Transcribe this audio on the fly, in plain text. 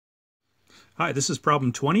Hi, this is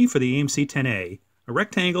problem 20 for the AMC 10A. A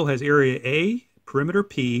rectangle has area A, perimeter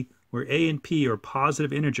P, where A and P are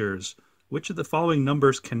positive integers. Which of the following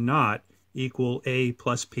numbers cannot equal A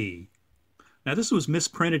plus P? Now this was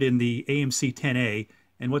misprinted in the AMC 10A,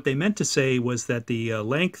 and what they meant to say was that the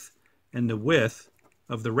length and the width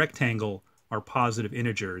of the rectangle are positive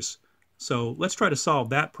integers. So let's try to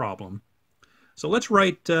solve that problem. So let's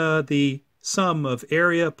write the sum of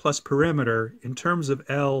area plus perimeter in terms of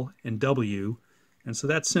L and W. And so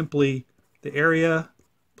that's simply the area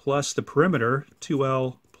plus the perimeter,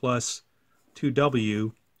 2L plus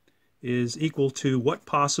 2W, is equal to what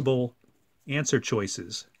possible answer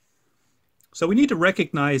choices? So we need to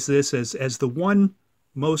recognize this as the one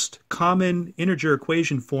most common integer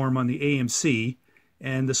equation form on the AMC,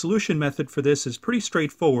 and the solution method for this is pretty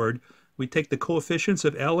straightforward. We take the coefficients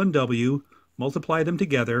of L and W, multiply them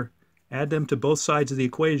together, add them to both sides of the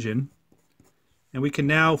equation, and we can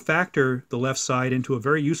now factor the left side into a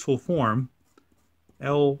very useful form.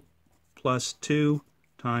 L plus 2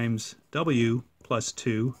 times W plus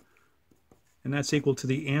 2, and that's equal to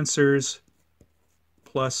the answers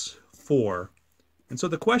plus 4. And so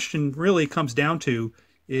the question really comes down to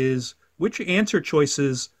is which answer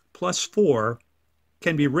choices plus 4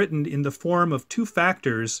 can be written in the form of two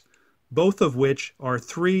factors, both of which are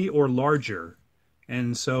 3 or larger.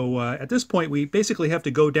 And so at this point we basically have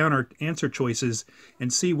to go down our answer choices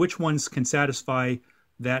and see which ones can satisfy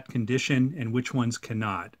that condition and which ones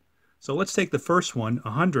cannot. So let's take the first one,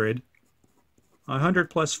 100. 100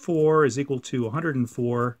 plus 4 is equal to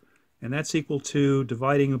 104, and that's equal to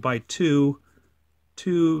dividing by 2,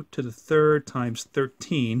 2 to the third times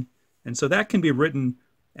 13. And so that can be written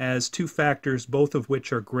as two factors, both of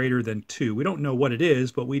which are greater than 2. We don't know what it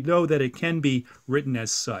is, but we know that it can be written as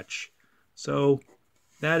such. So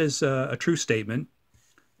that is a true statement.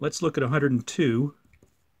 Let's look at 102.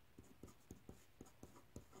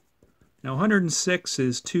 Now 106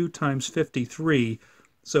 is 2 times 53,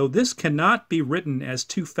 so this cannot be written as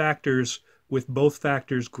two factors with both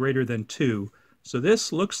factors greater than 2. So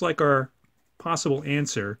this looks like our possible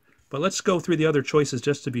answer, but let's go through the other choices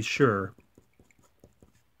just to be sure.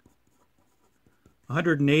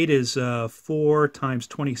 108 is 4 times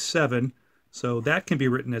 27, so that can be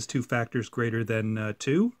written as two factors greater than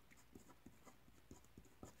 2.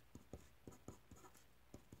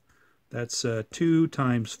 That's 2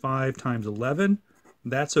 times 5 times 11.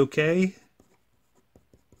 That's okay.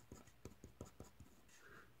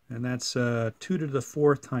 And that's 2 to the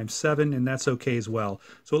 4th times 7, and that's okay as well.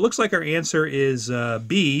 So it looks like our answer is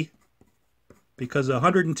B, because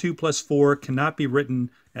 102 plus 4 cannot be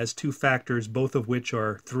written as two factors, both of which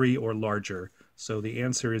are 3 or larger. So the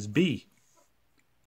answer is B.